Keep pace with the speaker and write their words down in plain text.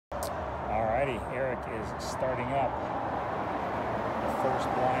Alrighty, Erik is starting up the first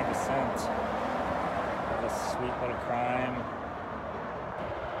blind ascent of this sweet little climb.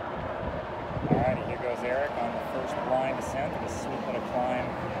 Alrighty, here goes Erik on the first blind ascent of this sweet little climb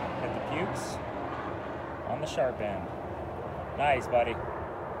at the Puoux on the sharp end. Nice, buddy.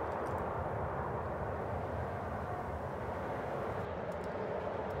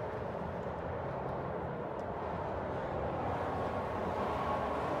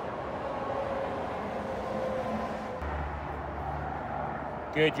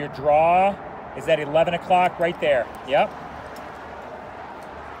 Good, your draw is at 11 o'clock right there. Yep.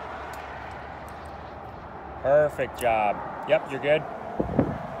 Perfect job. Yep, you're good.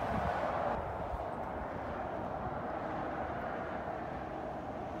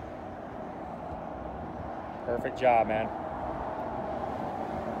 Perfect job, man.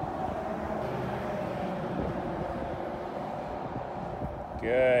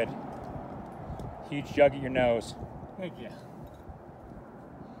 Good. Huge jug at your nose. Thank you.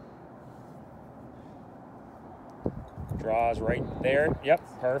 Draws right there. Yep,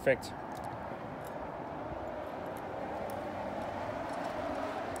 perfect.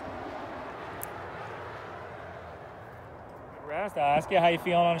 Good rest. I'll ask you how you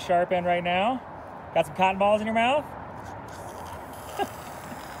feeling on a sharp end right now. Got some cotton balls in your mouth?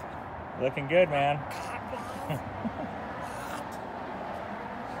 Looking good, man.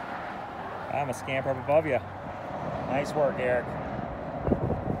 I'm a scamper up above you. Nice work, Erik.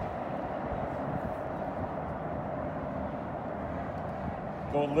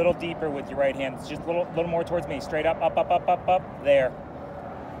 Go a little deeper with your right hand. It's just a little more towards me. Straight up, up, up, up, up, up. There.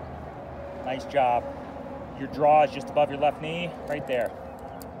 Nice job. Your draw is just above your left knee, right there.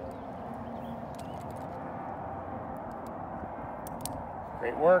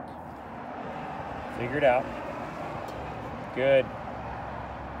 Great work. Figure it out. Good.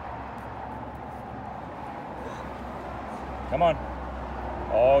 Come on.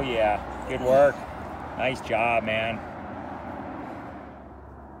 Oh yeah, good work. Nice job, man.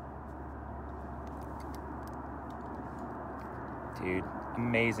 Dude,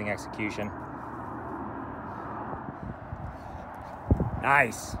 amazing execution.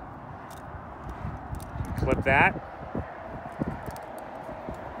 Nice. Clip that.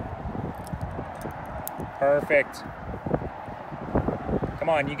 Perfect. Come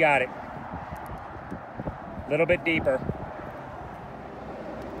on, you got it. A little bit deeper.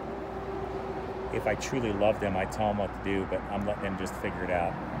 If I truly loved them, I'd tell them what to do, but I'm letting them just figure it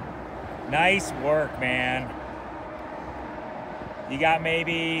out. Nice work, man. You got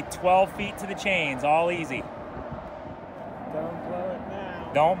maybe 12 feet to the chains, all easy. Don't blow it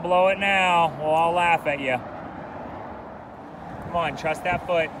now. Don't blow it now. Well, I'll laugh at you. Come on, trust that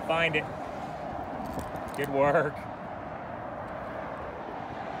foot. Find it. Good work.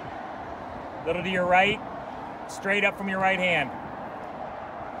 Little to your right, straight up from your right hand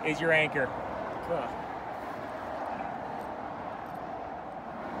is your anchor. Cool.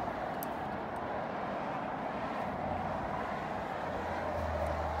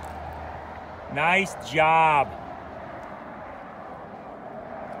 Nice job.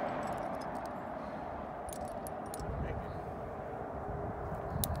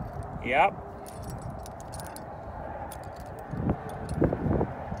 Yep.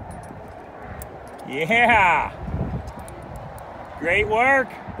 Yeah. Great work.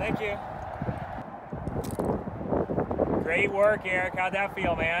 Thank you. Great work, Erik. How'd that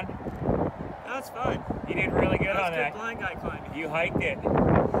feel, man? That's fun. You did really good on That's that. good blind guy climbing. You hiked it.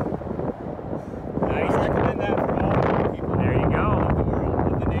 I Nice. recommend that for all the people. There you go. Of the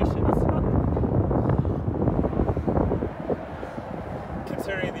world, of the nation.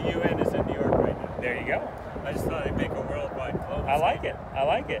 Considering the UN is in New York right now. There you go. I just thought I'd make a worldwide global. I like it. I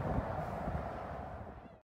like it.